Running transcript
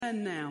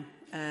turn now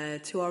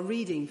to our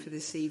reading for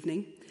this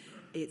evening.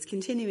 It's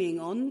continuing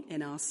on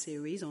in our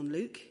series on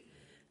Luke,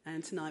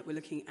 and tonight we're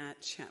looking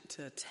at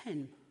chapter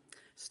 10,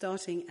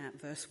 starting at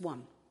verse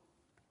 1.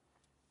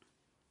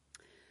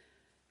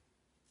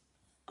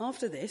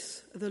 After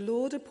this, the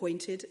Lord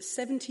appointed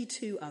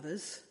 72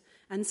 others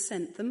and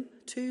sent them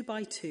 2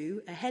 by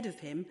 2 ahead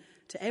of him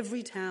to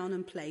every town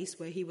and place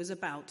where he was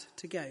about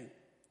to go.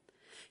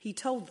 He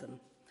told them,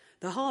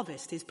 "The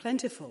harvest is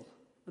plentiful,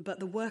 but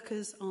the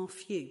workers are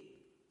few.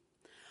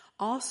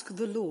 Ask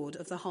the Lord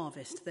of the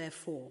harvest,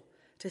 therefore,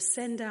 to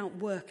send out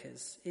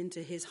workers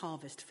into his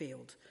harvest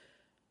field.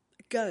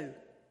 Go,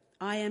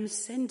 I am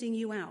sending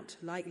you out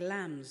like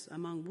lambs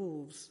among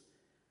wolves.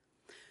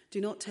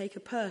 Do not take a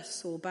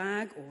purse or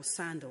bag or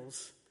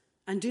sandals,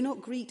 and do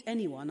not greet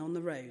anyone on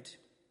the road.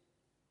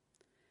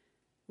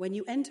 When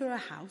you enter a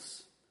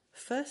house,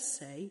 first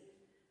say,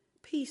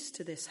 'Peace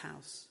to this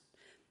house.'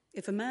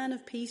 If a man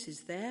of peace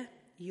is there,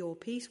 your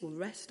peace will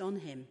rest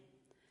on him.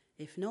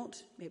 If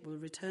not, it will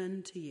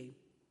return to you.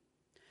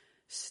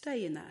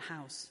 Stay in that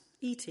house,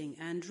 eating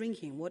and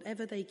drinking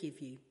whatever they give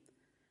you,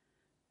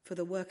 for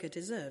the worker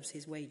deserves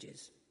his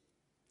wages.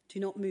 Do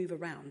not move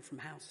around from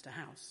house to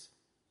house.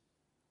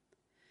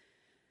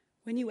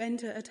 When you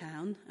enter a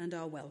town and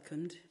are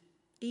welcomed,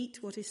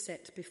 eat what is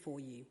set before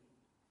you.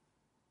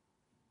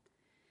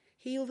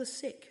 Heal the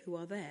sick who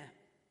are there,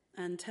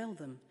 and tell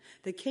them,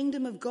 'The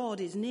kingdom of God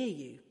is near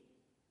you.'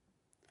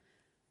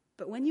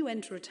 But when you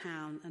enter a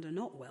town and are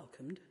not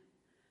welcomed,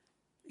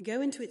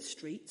 go into its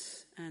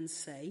streets and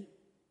say,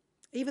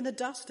 'Even the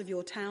dust of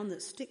your town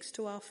that sticks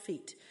to our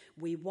feet,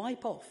 we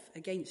wipe off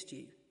against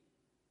you.'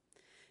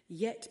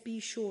 Yet be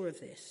sure of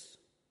this,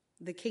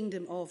 the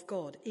kingdom of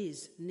God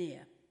is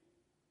near.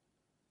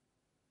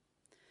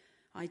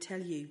 I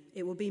tell you,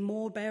 it will be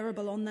more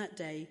bearable on that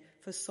day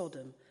for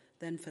Sodom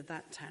than for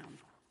that town.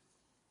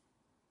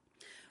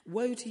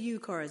 Woe to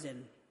you,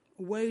 Chorazin!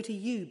 Woe to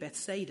you,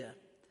 Bethsaida!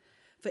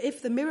 For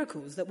if the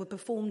miracles that were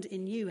performed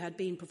in you had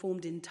been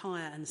performed in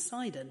Tyre and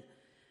Sidon,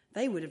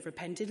 they would have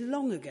repented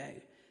long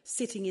ago,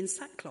 sitting in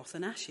sackcloth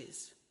and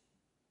ashes.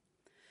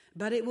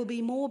 But it will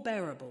be more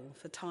bearable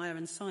for Tyre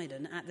and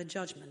Sidon at the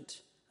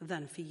judgment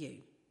than for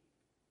you.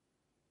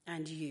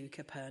 And you,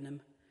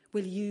 Capernaum,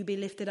 will you be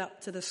lifted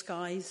up to the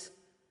skies?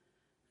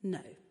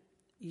 No,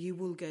 you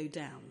will go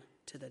down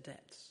to the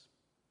depths.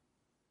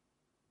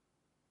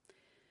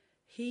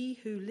 He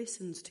who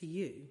listens to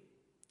you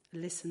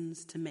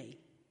listens to me.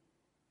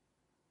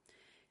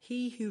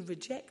 He who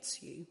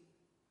rejects you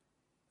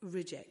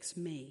rejects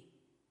me.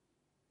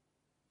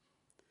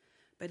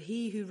 But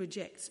he who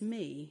rejects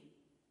me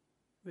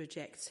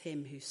rejects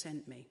him who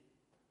sent me."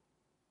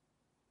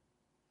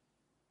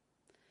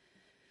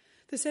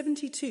 The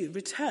 72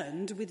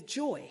 returned with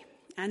joy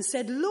and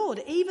said,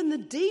 "Lord, even the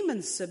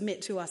demons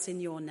submit to us in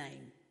your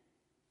name."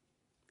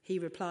 He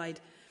replied,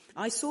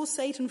 "I saw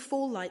Satan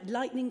fall like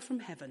lightning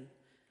from heaven.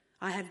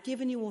 I have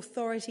given you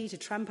authority to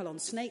trample on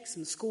snakes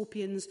and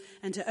scorpions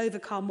and to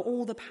overcome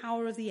all the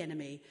power of the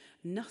enemy.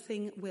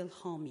 Nothing will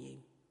harm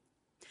you.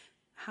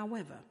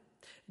 However,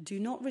 do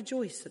not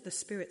rejoice that the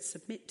spirits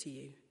submit to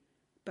you,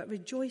 but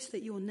rejoice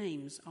that your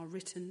names are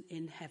written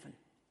in heaven."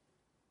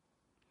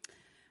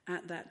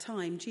 At that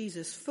time,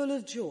 Jesus, full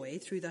of joy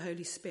through the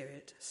Holy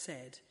Spirit,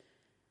 said,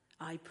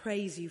 "I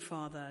praise you,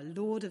 Father,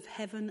 Lord of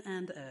heaven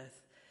and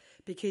earth,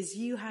 because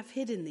you have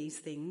hidden these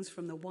things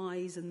from the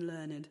wise and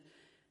learned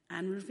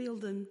and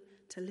revealed them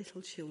to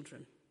little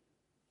children.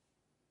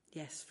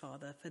 Yes,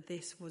 Father, for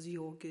this was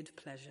your good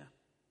pleasure.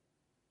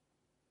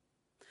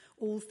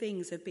 All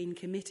things have been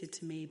committed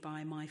to me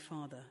by my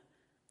Father.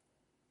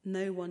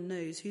 No one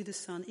knows who the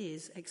Son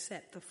is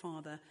except the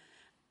Father,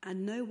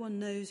 and no one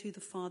knows who the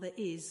Father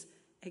is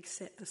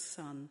except the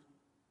Son,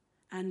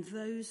 and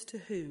those to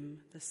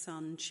whom the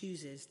Son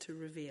chooses to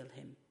reveal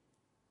him."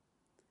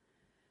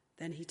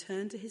 Then he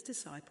turned to his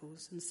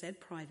disciples and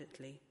said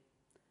privately,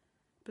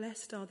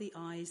 "Blessed are the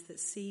eyes that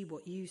see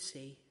what you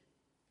see.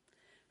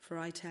 For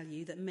I tell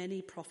you that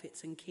many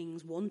prophets and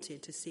kings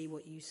wanted to see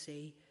what you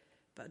see,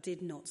 but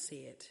did not see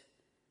it,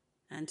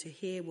 and to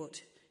hear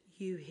what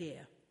you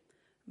hear,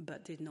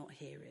 but did not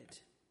hear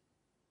it."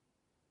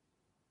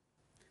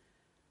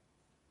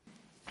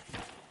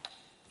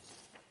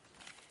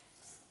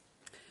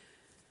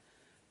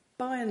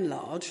 By and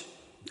large,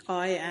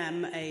 I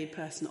am a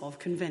person of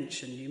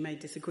convention. You may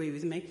disagree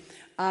with me.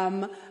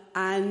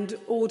 And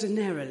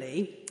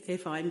ordinarily,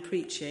 if I'm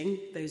preaching,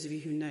 those of you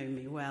who know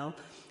me well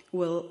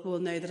will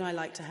know that I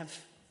like to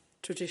have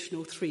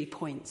traditional 3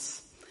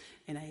 points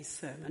in a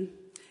sermon.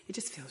 It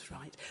just feels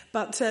right.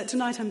 But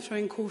tonight I'm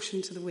throwing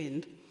caution to the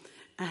wind,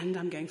 and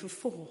I'm going for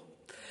 4.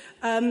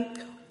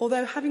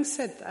 Although having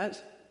said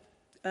that,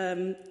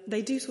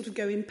 they do sort of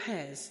go in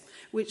pairs,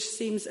 which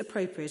seems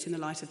appropriate in the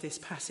light of this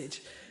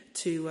passage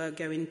to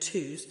go in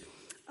twos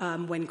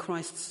when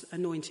Christ's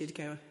anointed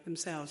go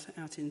themselves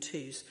out in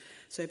twos.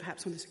 So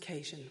perhaps on this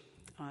occasion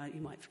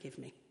you might forgive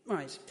me.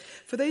 Right.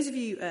 For those of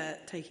you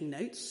taking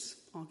notes,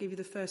 I'll give you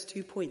the first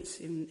 2 points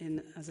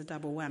in as a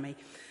double whammy.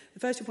 The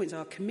first 2 points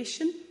are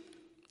commission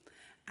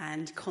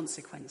and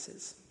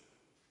consequences.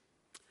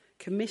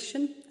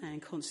 commission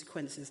and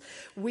consequences.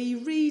 We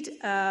read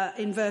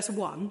in verse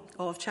 1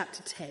 of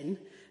chapter 10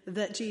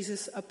 that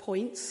Jesus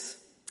appoints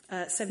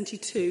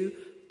 72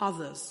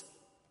 others.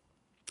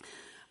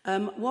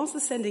 Whilst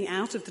the sending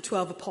out of the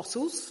 12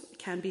 apostles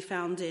can be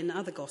found in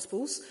other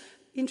Gospels,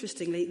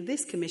 interestingly,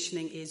 this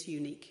commissioning is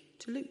unique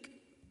to Luke.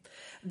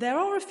 There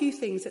are a few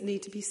things that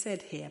need to be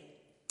said here.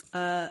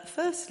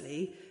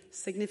 Firstly,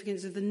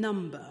 significance of the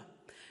number.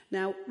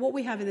 Now, what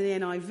we have in the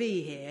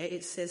NIV here,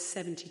 it says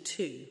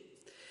 72.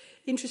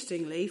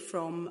 Interestingly,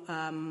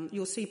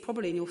 you'll see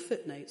probably in your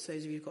footnotes,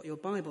 those of you who've got your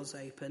Bibles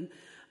open,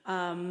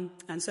 and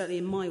certainly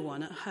in my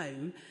one at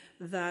home,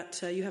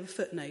 that you have a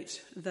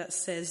footnote that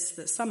says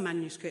that some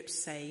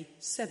manuscripts say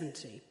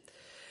 70.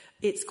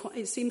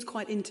 It seems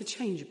quite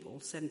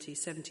interchangeable, 70,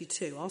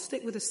 72. I'll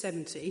stick with a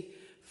 70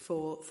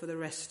 for the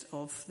rest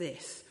of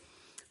this.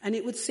 And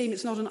it would seem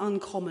it's not an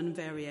uncommon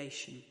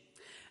variation.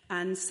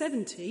 And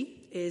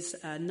 70 is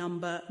a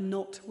number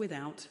not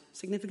without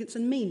significance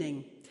and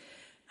meaning.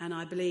 And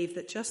I believe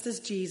that just as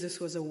Jesus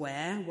was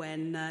aware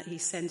when he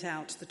sent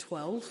out the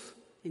 12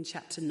 in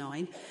chapter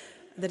 9,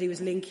 that he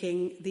was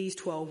linking these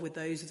 12 with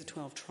those of the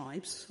 12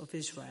 tribes of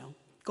Israel,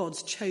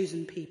 God's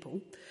chosen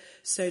people.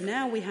 So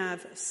now we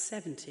have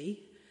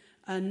 70,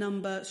 a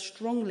number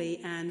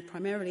strongly and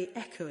primarily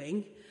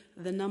echoing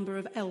the number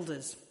of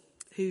elders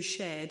who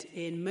shared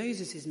in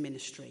Moses'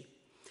 ministry.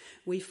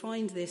 We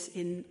find this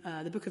in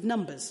the book of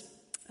Numbers,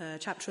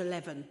 chapter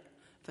 11,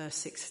 verse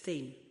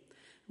 16,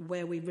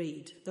 where we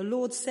read, "The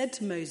Lord said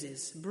to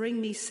Moses, 'Bring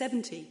me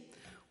 70,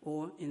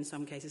 or in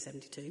some cases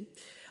 72,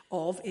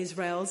 of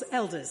Israel's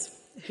elders,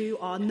 who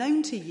are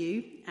known to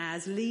you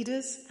as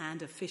leaders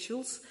and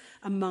officials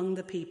among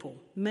the people.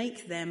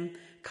 Make them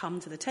come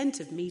to the tent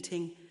of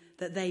meeting,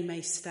 that they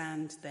may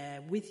stand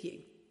there with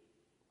you.'"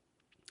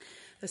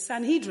 The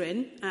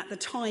Sanhedrin at the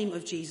time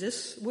of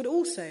Jesus would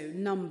also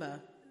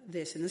number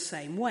this in the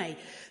same way.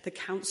 The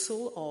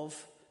council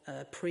of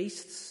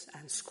priests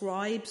and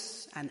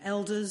scribes and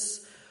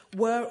elders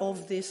were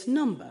of this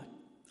number,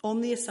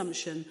 on the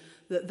assumption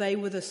that they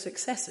were the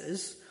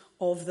successors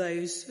of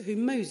those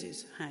whom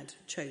Moses had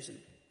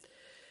chosen.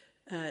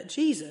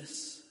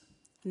 Jesus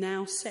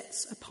now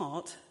sets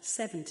apart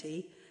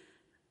 70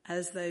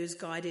 as those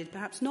guided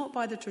perhaps not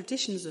by the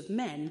traditions of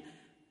men,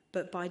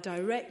 but by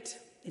direct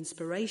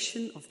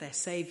inspiration of their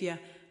Saviour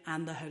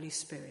and the Holy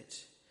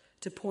Spirit,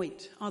 to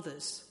point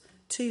others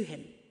to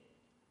him.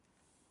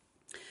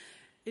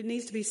 It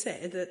needs to be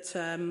said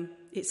that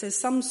it says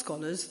some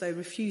scholars, though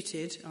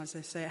refuted, as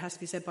I say, it has to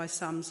be said by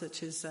some,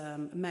 such as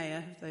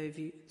Mayer,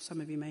 some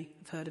of you may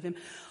have heard of him,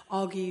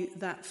 argue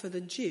that for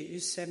the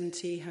Jews,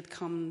 70 had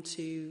come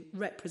to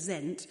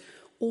represent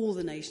all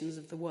the nations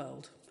of the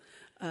world.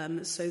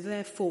 So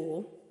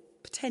therefore,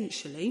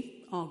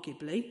 potentially,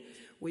 arguably,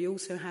 we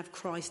also have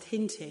Christ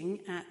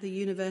hinting at the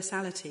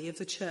universality of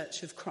the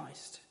Church of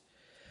Christ.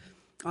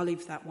 I'll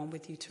leave that one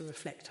with you to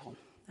reflect on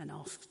and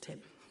ask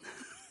Tim.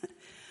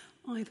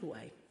 Either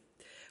way,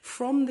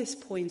 from this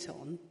point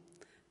on,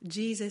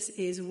 Jesus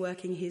is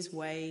working his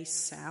way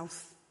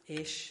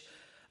south-ish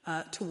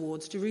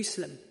towards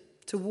Jerusalem,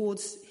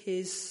 towards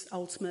his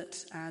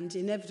ultimate and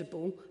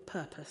inevitable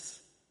purpose.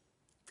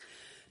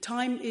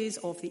 Time is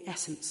of the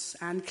essence,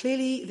 and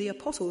clearly the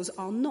apostles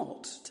are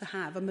not to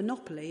have a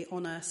monopoly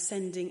on a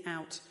sending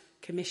out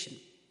commission.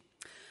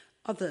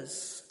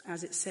 Others,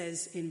 as it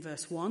says in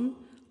verse 1,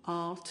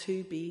 are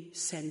to be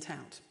sent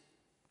out.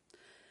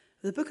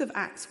 The book of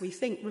Acts, we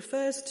think,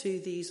 refers to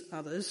these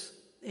others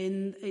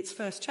in its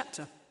first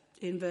chapter,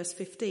 in verse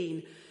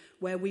 15,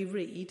 where we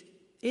read,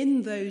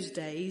 "In those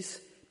days,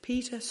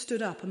 Peter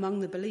stood up among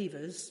the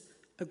believers,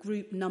 a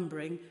group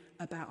numbering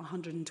about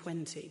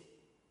 120.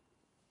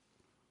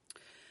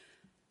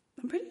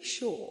 I'm pretty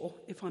sure,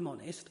 if I'm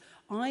honest,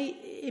 I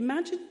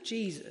imagine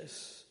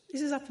Jesus,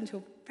 this is up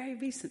until very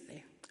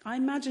recently, I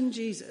imagine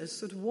Jesus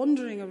sort of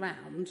wandering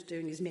around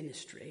doing his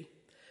ministry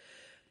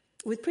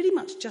with pretty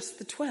much just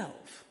the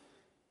 12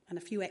 and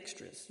a few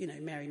extras,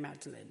 Mary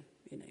Magdalene,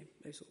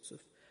 those sorts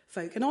of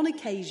folk. And on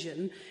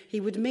occasion, he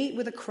would meet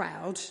with a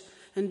crowd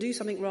and do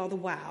something rather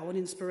wow and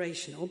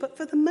inspirational, but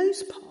for the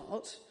most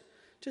part,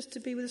 just to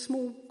be with a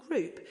small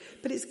group.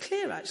 But it's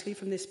clear, actually,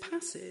 from this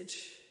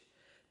passage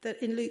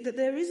that in Luke that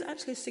there is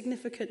actually a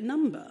significant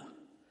number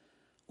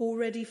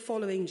already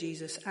following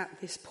Jesus at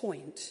this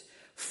point,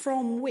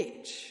 from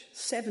which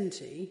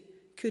 70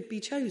 could be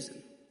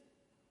chosen.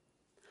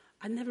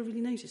 I never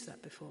really noticed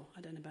that before.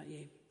 I don't know about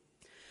you.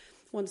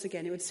 Once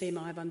again, it would seem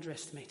I've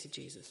underestimated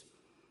Jesus.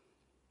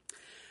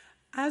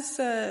 As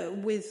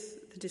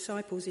with the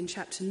disciples in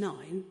chapter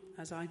 9,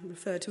 as I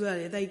referred to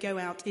earlier, they go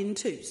out in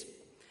twos,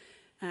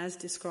 as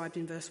described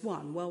in verse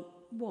 1. Well,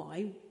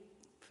 why?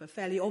 For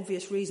fairly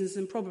obvious reasons,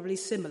 and probably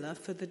similar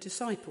for the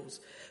disciples.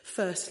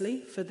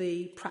 Firstly, for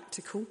the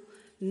practical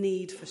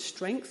need for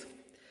strength,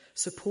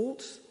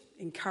 support,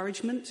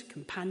 encouragement,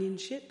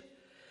 companionship.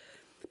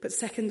 But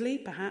secondly,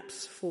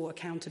 perhaps for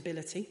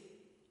accountability,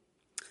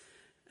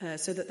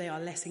 so that they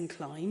are less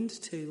inclined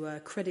to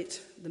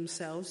credit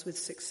themselves with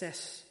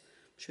success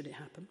should it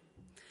happen.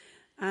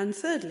 And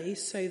thirdly,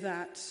 so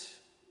that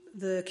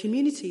the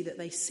community that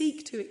they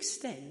seek to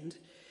extend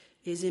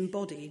is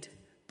embodied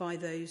by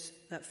those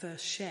that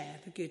first share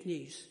the good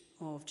news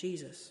of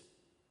Jesus.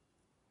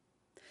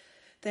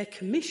 Their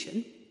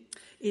commission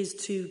is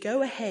to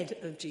go ahead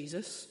of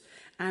Jesus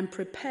and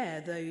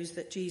prepare those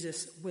that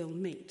Jesus will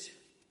meet.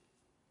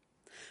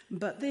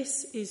 But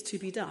this is to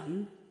be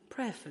done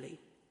prayerfully.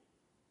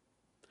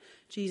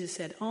 Jesus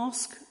said,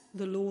 "Ask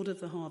the Lord of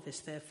the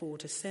harvest, therefore,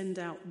 to send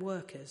out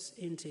workers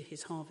into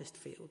his harvest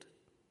field."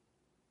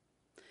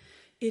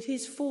 It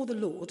is for the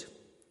Lord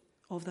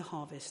of the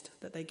harvest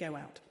that they go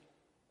out.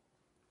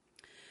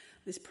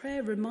 This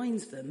prayer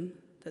reminds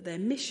them that their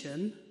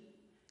mission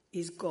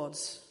is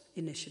God's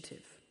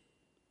initiative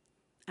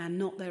and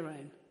not their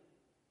own,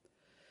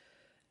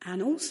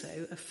 and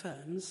also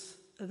affirms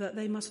that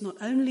they must not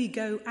only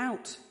go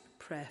out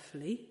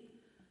prayerfully,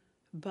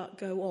 but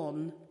go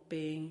on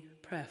being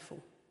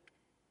prayerful.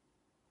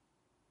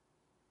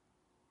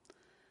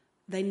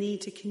 They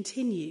need to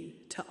continue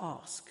to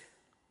ask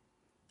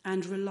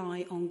and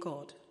rely on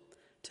God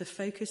to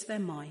focus their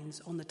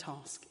minds on the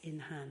task in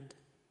hand.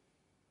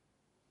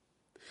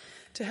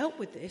 To help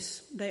with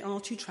this, they are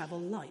to travel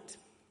light,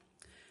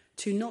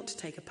 to not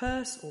take a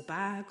purse or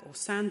bag or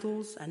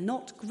sandals and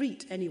not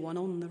greet anyone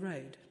on the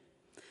road.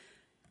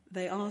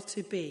 They are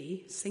to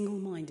be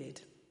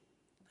single-minded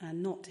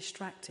and not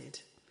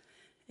distracted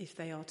if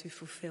they are to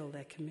fulfill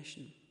their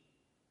commission.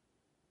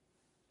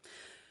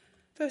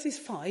 Verses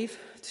 5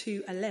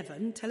 to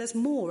 11 tell us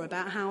more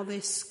about how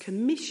this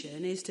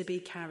commission is to be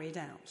carried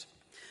out.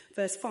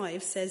 Verse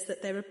 5 says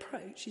that their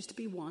approach is to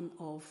be one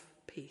of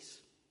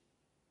peace.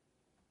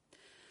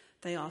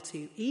 They are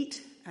to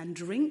eat and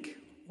drink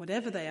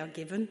whatever they are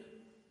given.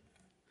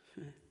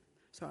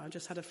 Sorry, I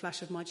just had a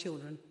flash of my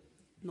children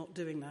not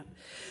doing that.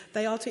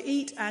 They are to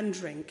eat and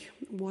drink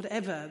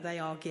whatever they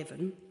are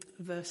given,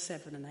 verse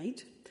 7 and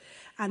 8.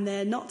 And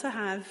they're not to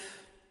have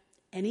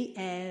any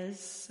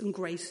airs and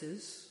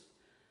graces,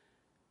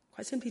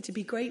 quite simply to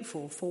be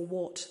grateful for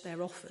what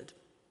they're offered.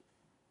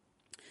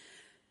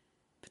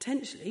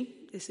 Potentially,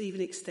 this even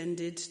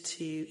extended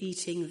to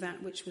eating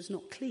that which was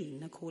not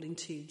clean according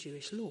to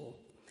Jewish law.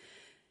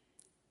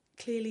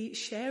 Clearly,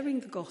 sharing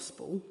the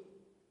gospel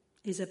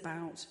is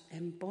about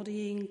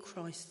embodying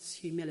Christ's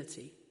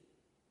humility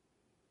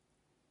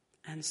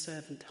and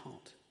servant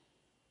heart.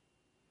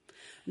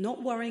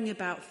 Not worrying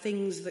about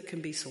things that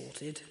can be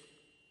sorted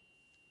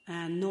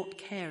and not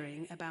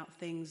caring about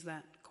things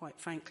that, quite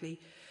frankly,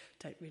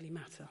 don't really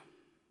matter.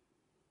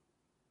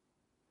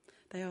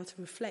 They are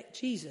to reflect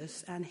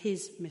Jesus and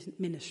his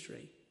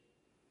ministry.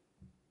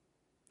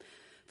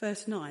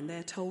 Verse 9,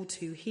 they're told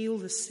to heal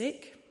the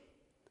sick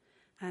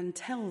and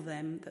tell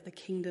them that the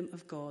kingdom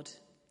of God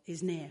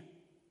is near.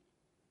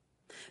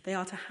 They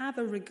are to have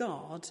a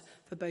regard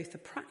for both the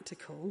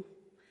practical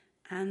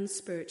and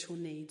spiritual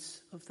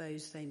needs of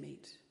those they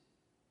meet.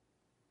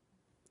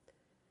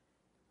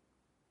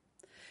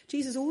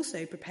 Jesus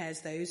also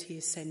prepares those he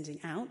is sending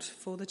out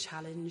for the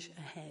challenge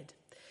ahead.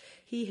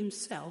 He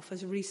himself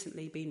has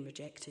recently been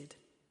rejected.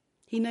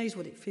 He knows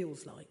what it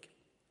feels like.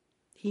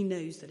 He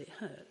knows that it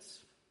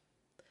hurts.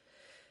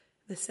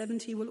 The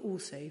 70 will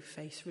also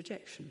face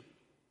rejection.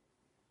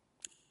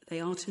 They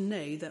are to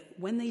know that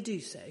when they do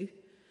so,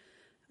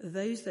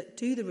 those that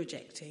do the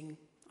rejecting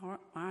are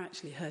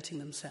actually hurting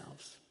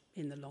themselves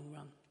in the long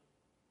run.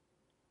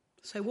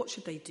 So what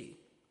should they do?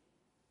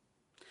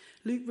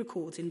 Luke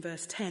records in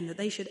verse 10 that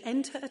they should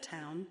enter a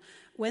town.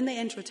 When they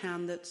enter a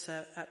town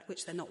at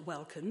which they're not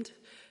welcomed,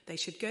 they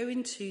should go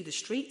into the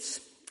streets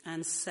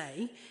and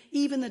say,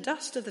 "Even the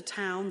dust of the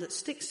town that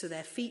sticks to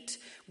their feet,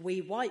 we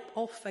wipe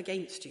off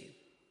against you."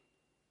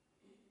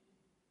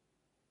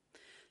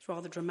 It's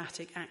rather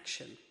dramatic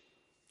action.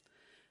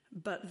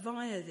 But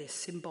via this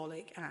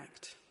symbolic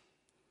act,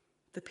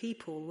 the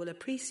people will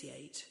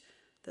appreciate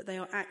that they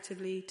are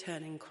actively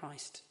turning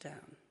Christ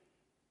down.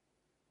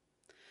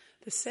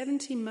 The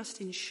 70 must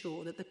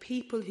ensure that the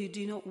people who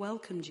do not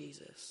welcome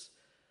Jesus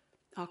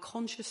are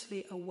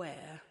consciously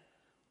aware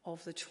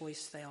of the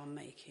choice they are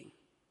making.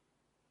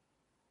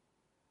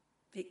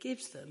 It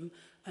gives them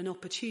an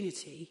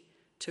opportunity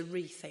to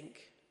rethink,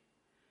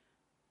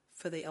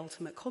 for the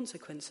ultimate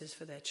consequences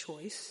for their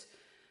choice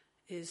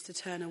is to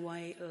turn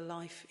away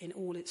life in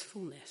all its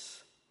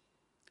fullness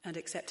and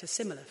accept a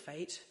similar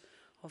fate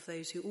of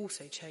those who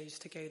also chose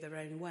to go their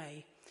own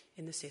way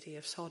in the city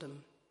of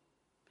Sodom,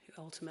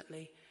 who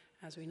ultimately,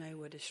 as we know,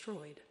 were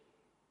destroyed.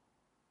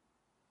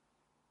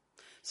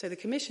 So the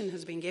commission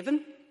has been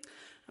given,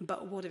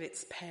 but what of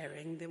its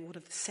pairing? What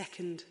of the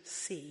second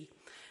C?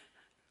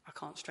 I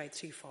can't stray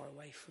too far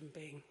away from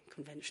being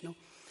conventional.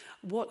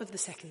 What of the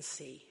second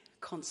C?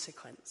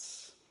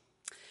 Consequence.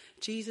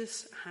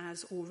 Jesus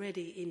has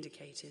already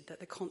indicated that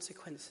the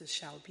consequences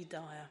shall be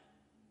dire.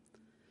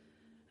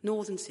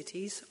 Northern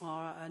cities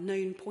are a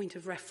known point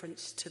of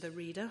reference to the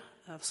reader.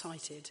 I've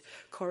cited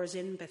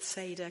Chorazin,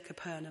 Bethsaida,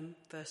 Capernaum,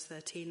 verse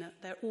 13.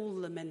 They're all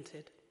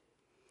lamented.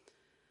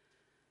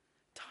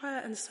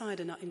 Tyre and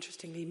Sidon are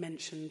interestingly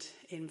mentioned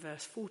in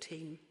verse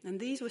 14. And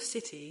these were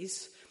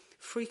cities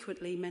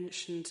frequently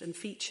mentioned and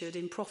featured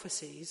in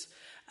prophecies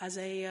as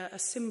a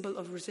symbol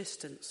of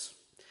resistance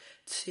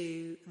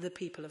to the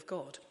people of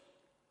God.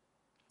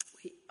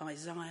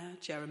 Isaiah,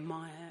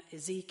 Jeremiah,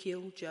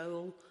 Ezekiel,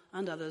 Joel,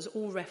 and others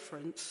all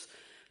reference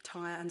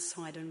Tyre and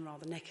Sidon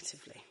rather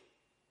negatively.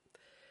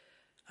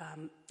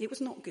 It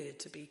was not good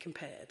to be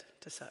compared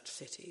to such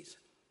cities,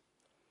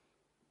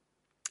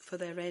 for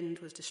their end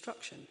was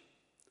destruction.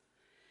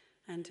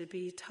 And to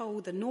be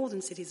told the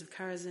northern cities of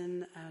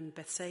Chorazin and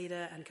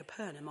Bethsaida and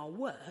Capernaum are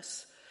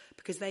worse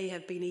because they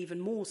have been even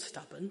more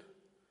stubborn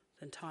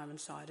than Tyre and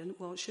Sidon,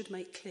 well, it should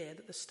make clear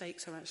that the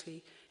stakes are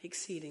actually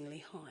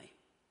exceedingly high.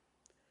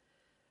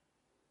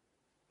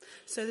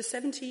 So the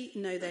 70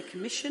 know their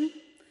commission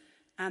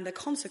and the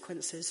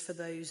consequences for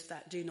those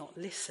that do not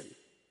listen,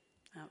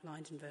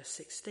 outlined in verse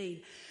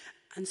 16.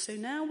 And so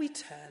now we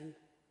turn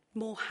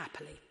more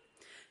happily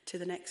to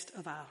the next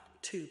of our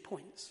 2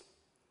 points,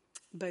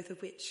 both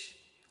of which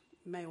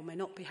may or may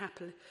not be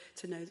happy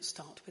to know that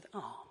start with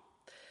R.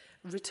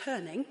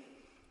 Returning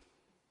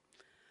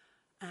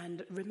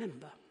and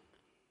remember.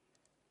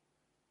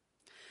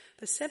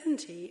 The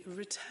 70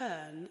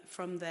 return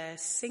from their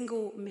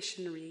single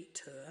missionary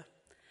tour,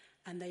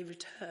 and they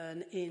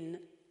return in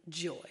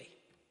joy.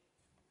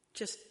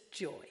 Just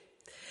joy.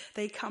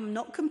 They come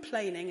not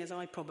complaining, as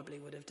I probably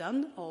would have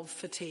done, of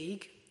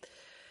fatigue,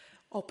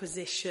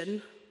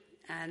 opposition,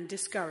 and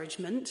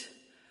discouragement,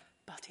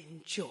 but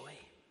in joy.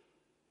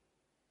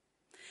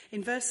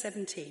 In verse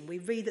 17, we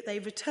read that they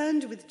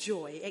returned with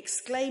joy,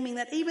 exclaiming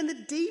that even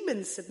the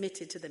demons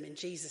submitted to them in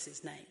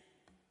Jesus' name.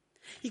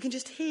 You can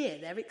just hear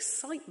their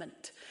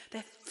excitement,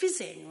 their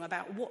fizzing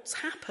about what's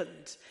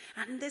happened,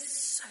 and they're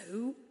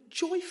so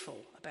joyful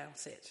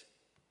about it.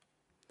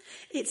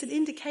 It's an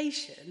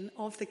indication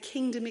of the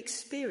kingdom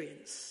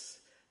experience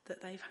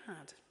that they've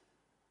had.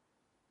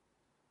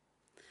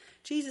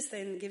 Jesus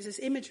then gives us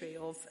imagery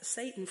of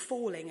Satan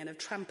falling and of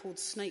trampled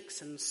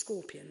snakes and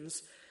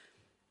scorpions.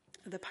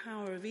 The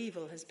power of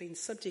evil has been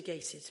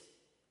subjugated.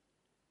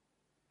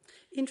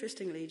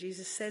 Interestingly,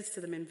 Jesus says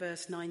to them in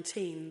verse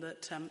 19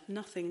 that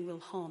nothing will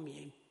harm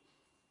you.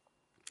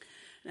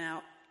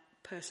 Now,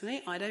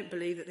 personally, I don't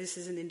believe that this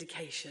is an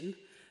indication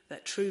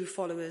that true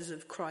followers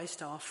of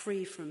Christ are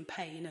free from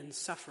pain and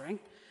suffering.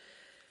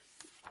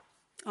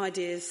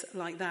 Ideas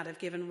like that have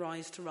given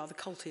rise to rather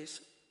cultish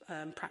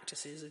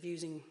practices of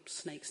using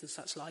snakes and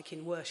such like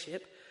in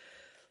worship.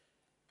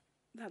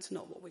 That's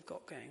not what we've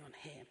got going on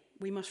here.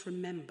 We must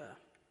remember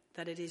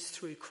that it is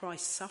through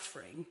Christ's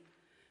suffering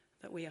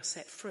that we are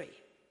set free.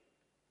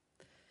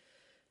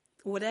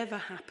 Whatever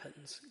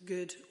happens,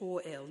 good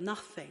or ill,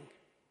 nothing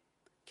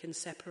can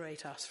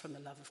separate us from the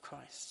love of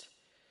Christ.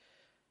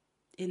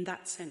 In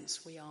that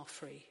sense, we are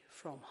free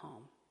from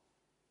harm.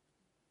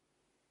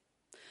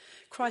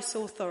 Christ's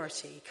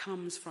authority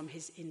comes from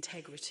his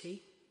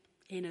integrity,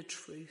 inner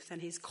truth,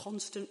 and his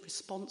constant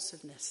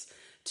responsiveness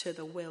to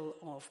the will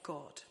of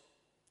God.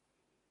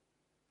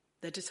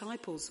 The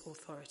disciples'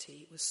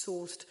 authority was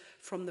sourced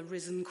from the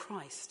risen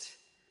Christ,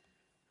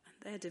 and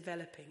they're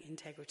developing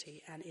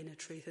integrity and inner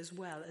truth as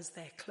well as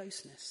their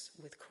closeness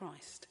with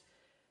Christ.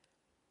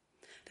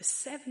 The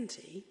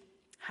 70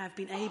 have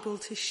been able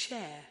to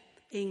share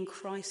in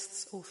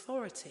Christ's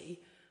authority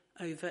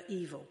over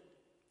evil.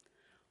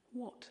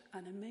 What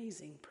an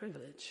amazing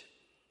privilege.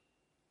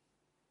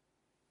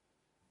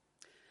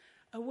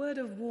 A word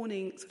of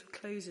warning sort of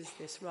closes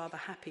this rather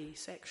happy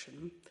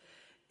section.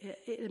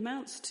 It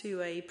amounts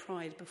to a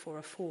pride before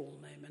a fall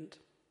moment.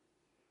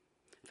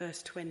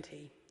 Verse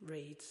 20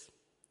 reads,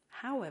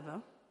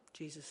 "However,"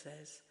 Jesus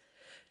says,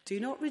 "do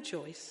not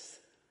rejoice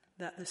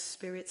that the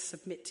spirits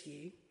submit to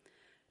you,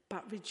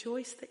 but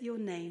rejoice that your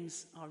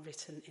names are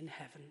written in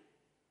heaven."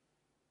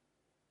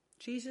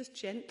 Jesus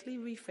gently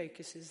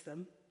refocuses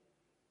them.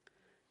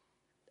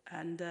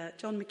 And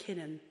John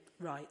McKinnon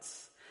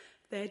writes,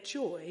 "Their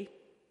joy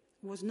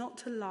was not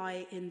to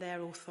lie in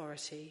their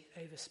authority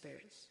over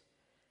spirits,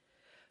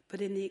 but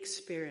in the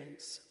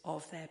experience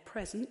of their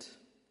present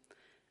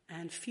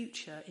and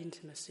future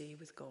intimacy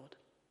with God."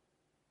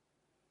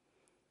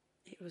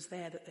 It was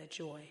there that their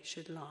joy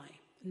should lie,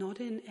 not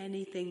in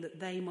anything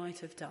that they might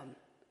have done,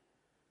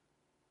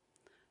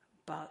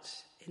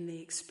 but in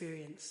the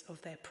experience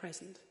of their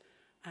present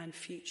and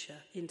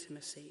future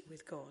intimacy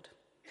with God.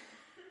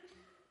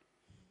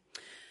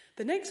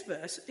 The next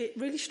verse, it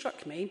really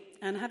struck me,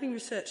 and having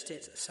researched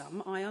it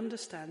some, I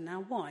understand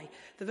now why.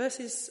 The verse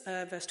is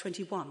verse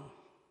 21.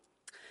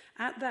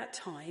 "At that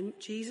time,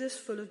 Jesus,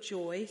 full of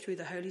joy through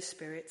the Holy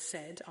Spirit,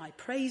 said, 'I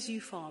praise you,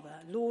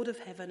 Father, Lord of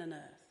heaven and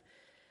earth.'"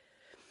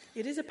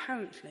 It is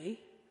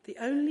apparently the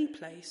only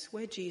place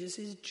where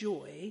Jesus'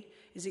 joy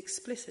is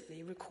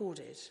explicitly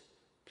recorded.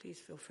 Please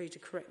feel free to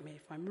correct me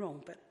if I'm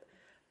wrong, but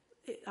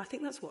I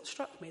think that's what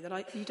struck me,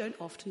 that you don't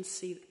often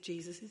see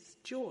Jesus'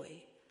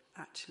 joy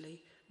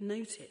actually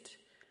noted.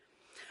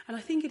 And I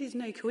think it is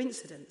no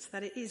coincidence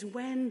that it is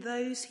when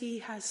those he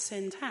has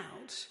sent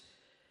out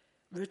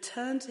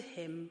return to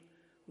him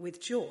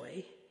with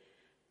joy,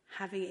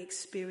 having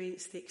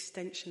experienced the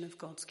extension of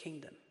God's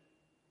kingdom.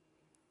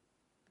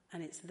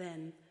 And it's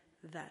then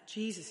that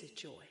Jesus'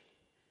 joy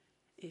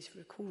is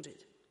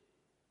recorded.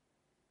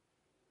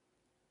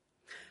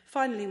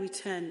 Finally, we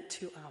turn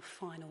to our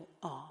final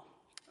R,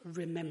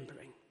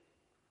 remembering.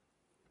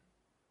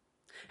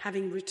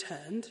 Having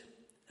returned,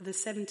 the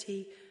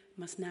 70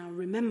 must now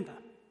remember.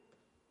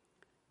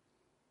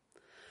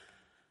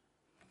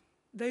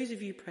 Those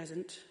of you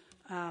present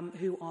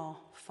who are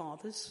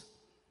fathers,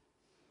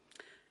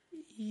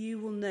 you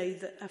will know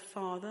that a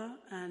father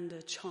and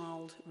a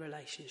child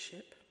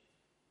relationship,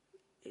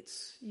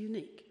 it's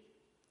unique.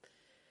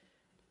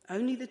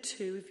 Only the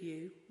two of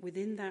you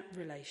within that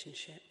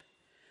relationship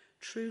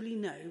truly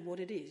know what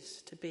it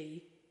is to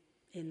be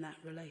in that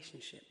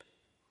relationship.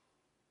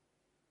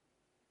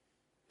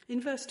 In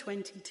verse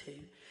 22,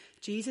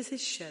 Jesus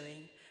is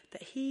showing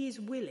that he is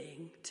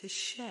willing to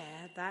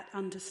share that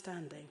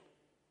understanding,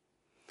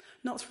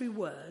 not through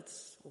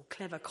words or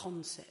clever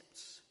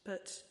concepts,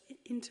 but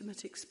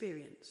intimate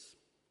experience.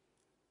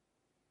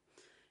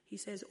 He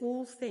says,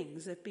 all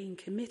things have been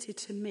committed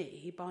to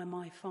me by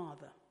my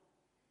Father.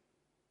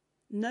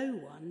 No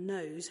one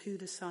knows who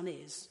the Son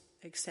is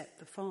except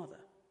the Father.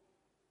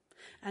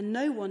 And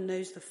no one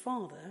knows the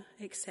Father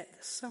except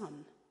the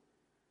Son.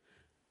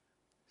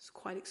 It's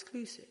quite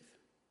exclusive.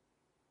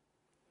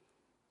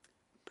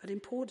 But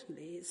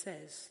importantly, it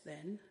says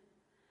then,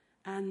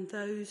 and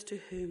those to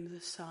whom the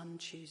Son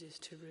chooses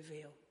to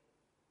reveal.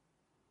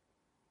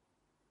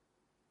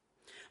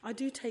 I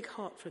do take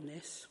heart from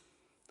this,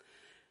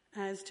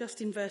 as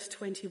just in verse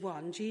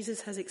 21,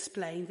 Jesus has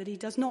explained that he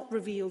does not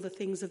reveal the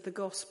things of the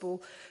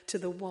gospel to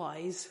the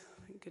wise,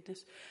 thank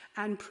goodness,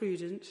 and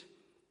prudent,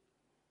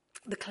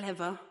 the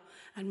clever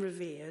and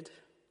revered,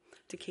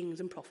 to kings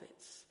and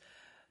prophets,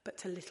 but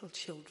to little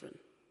children.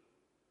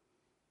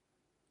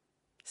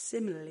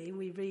 Similarly,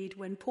 we read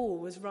when Paul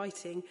was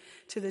writing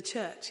to the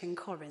church in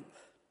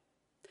Corinth,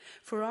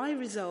 "For I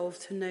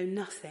resolved to know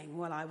nothing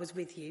while I was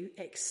with you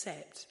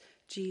except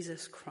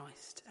Jesus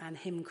Christ and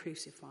him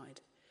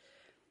crucified.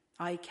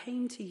 I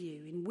came to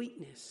you in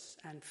weakness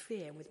and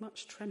fear with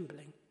much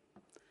trembling.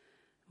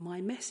 My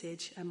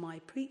message and my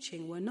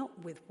preaching were not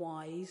with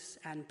wise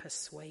and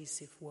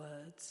persuasive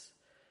words,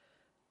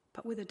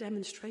 but with a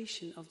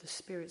demonstration of the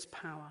Spirit's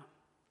power,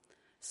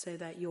 so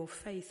that your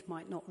faith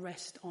might not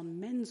rest on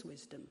men's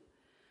wisdom,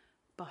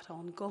 but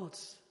on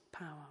God's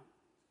power."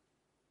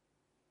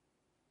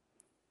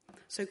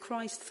 So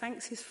Christ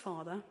thanks his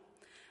Father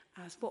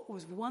as what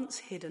was once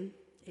hidden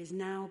is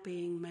now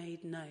being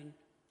made known.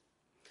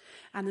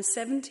 And the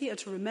 70 are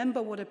to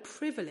remember what a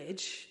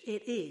privilege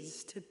it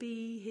is to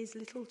be his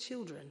little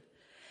children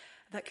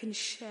that can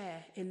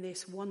share in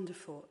this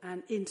wonderful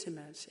and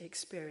intimate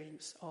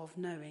experience of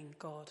knowing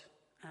God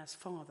as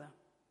Father.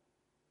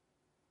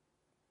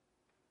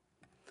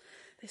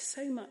 There's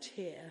so much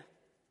here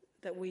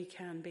that we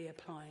can be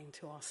applying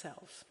to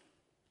ourselves.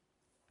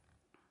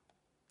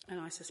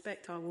 And I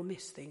suspect I will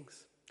miss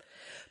things.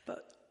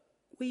 But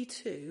we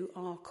too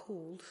are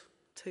called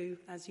to,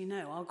 as you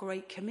know, our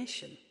Great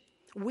Commission.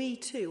 We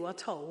too are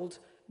told,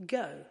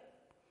 go.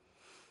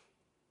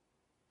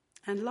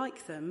 And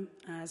like them,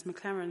 as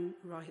McLaren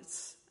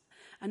writes,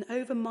 an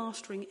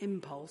overmastering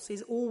impulse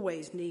is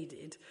always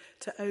needed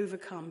to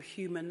overcome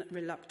human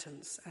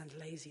reluctance and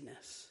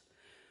laziness.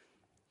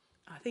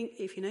 I think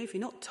if you're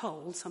not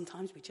told,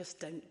 sometimes we just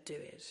don't do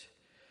it,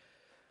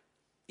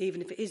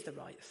 even if it is the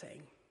right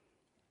thing.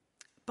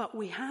 But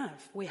we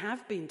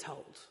have been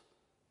told,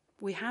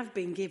 we have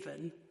been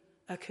given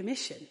a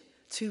commission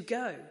to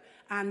go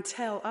and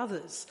tell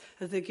others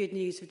of the good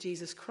news of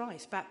Jesus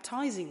Christ,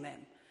 baptizing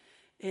them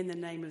in the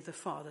name of the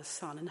Father,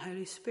 Son, and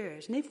Holy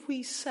Spirit. And if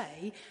we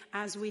say,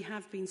 as we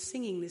have been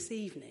singing this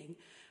evening,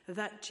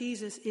 that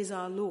Jesus is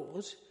our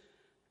Lord,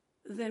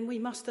 then we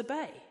must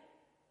obey.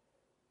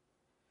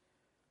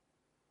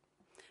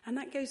 And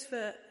that goes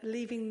for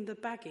leaving the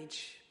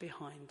baggage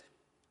behind.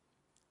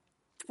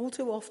 All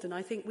too often,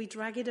 I think we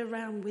drag it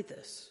around with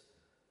us.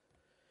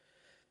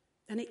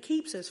 And it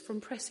keeps us from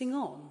pressing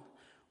on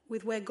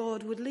with where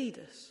God would lead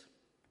us.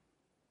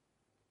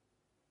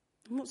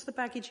 And what's the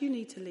baggage you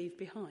need to leave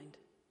behind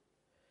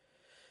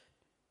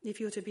if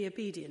you're to be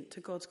obedient to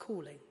God's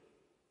calling?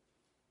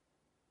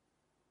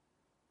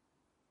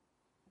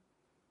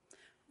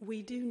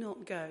 We do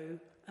not go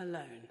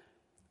alone.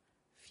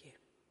 Phew.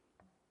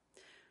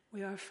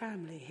 We are a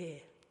family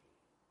here.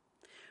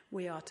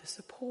 We are to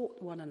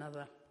support one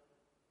another,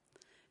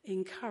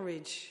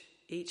 encourage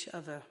each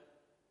other,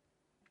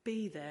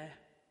 be there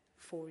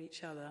for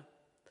each other.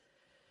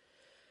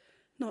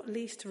 Not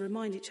least to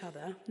remind each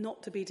other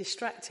not to be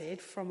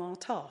distracted from our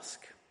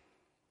task.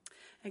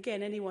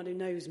 Again, anyone who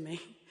knows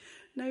me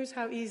knows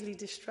how easily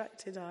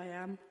distracted I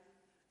am.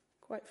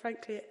 Quite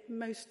frankly, at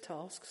most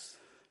tasks.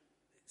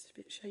 It's a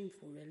bit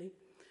shameful, really.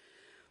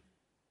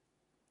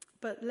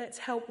 But let's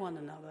help one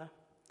another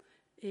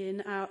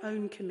in our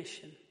own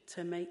commission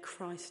to make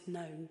Christ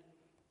known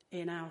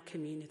in our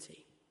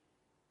community.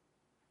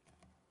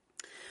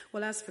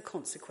 Well, as for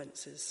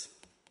consequences,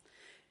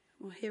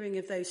 hearing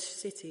of those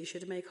cities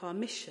should make our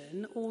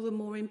mission all the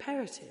more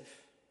imperative.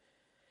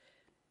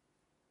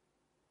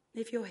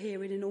 If you're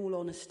here and in all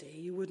honesty,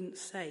 you wouldn't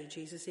say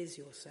Jesus is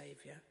your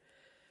saviour,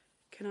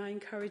 can I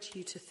encourage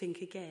you to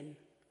think again?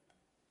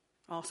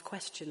 Ask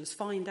questions,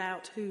 find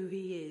out who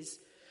he is,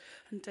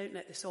 and don't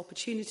let this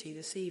opportunity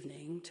this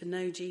evening to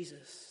know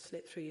Jesus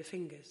slip through your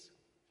fingers.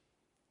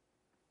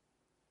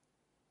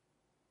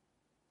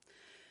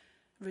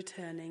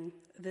 Returning,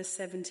 the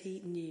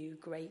 70 new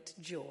great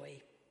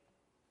joy.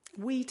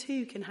 We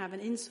too can have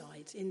an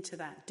insight into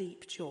that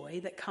deep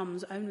joy that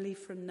comes only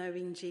from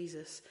knowing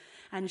Jesus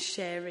and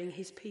sharing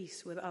his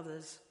peace with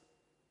others.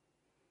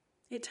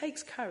 It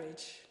takes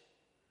courage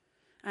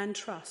and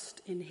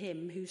trust in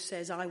him who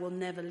says, I will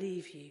never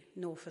leave you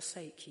nor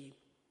forsake you.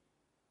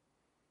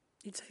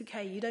 It's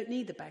okay, you don't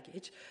need the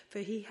baggage, for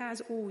he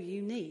has all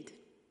you need.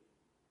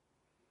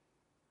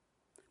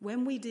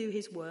 When we do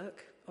his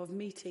work of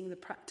meeting the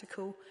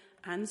practical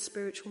and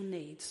spiritual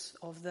needs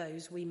of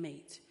those we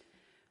meet,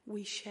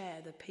 we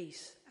share the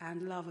peace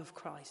and love of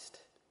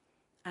Christ,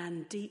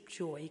 and deep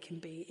joy can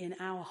be in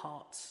our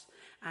hearts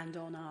and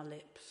on our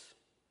lips.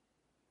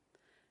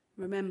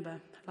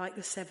 Remember, like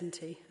the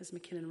 70, as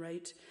Mackinnon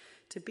wrote,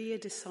 to be a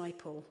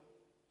disciple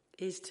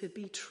is to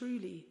be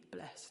truly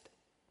blessed.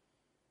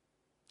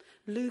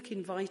 Luke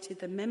invited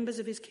the members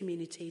of his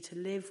community to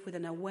live with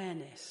an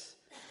awareness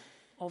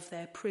of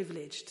their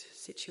privileged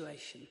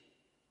situation.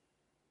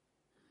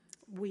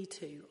 We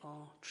too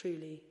are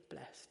truly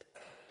blessed.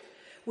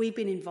 We've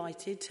been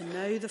invited to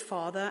know the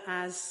Father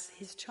as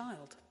his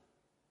child.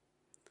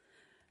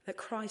 That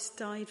Christ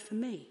died for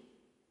me,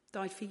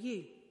 died for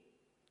you,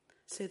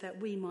 so that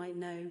we might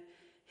know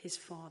his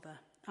Father,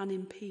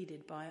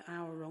 unimpeded by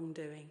our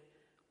wrongdoing,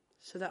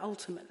 so that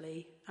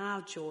ultimately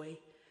our joy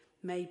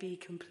may be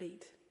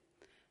complete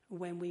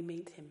when we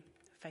meet him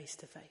face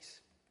to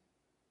face.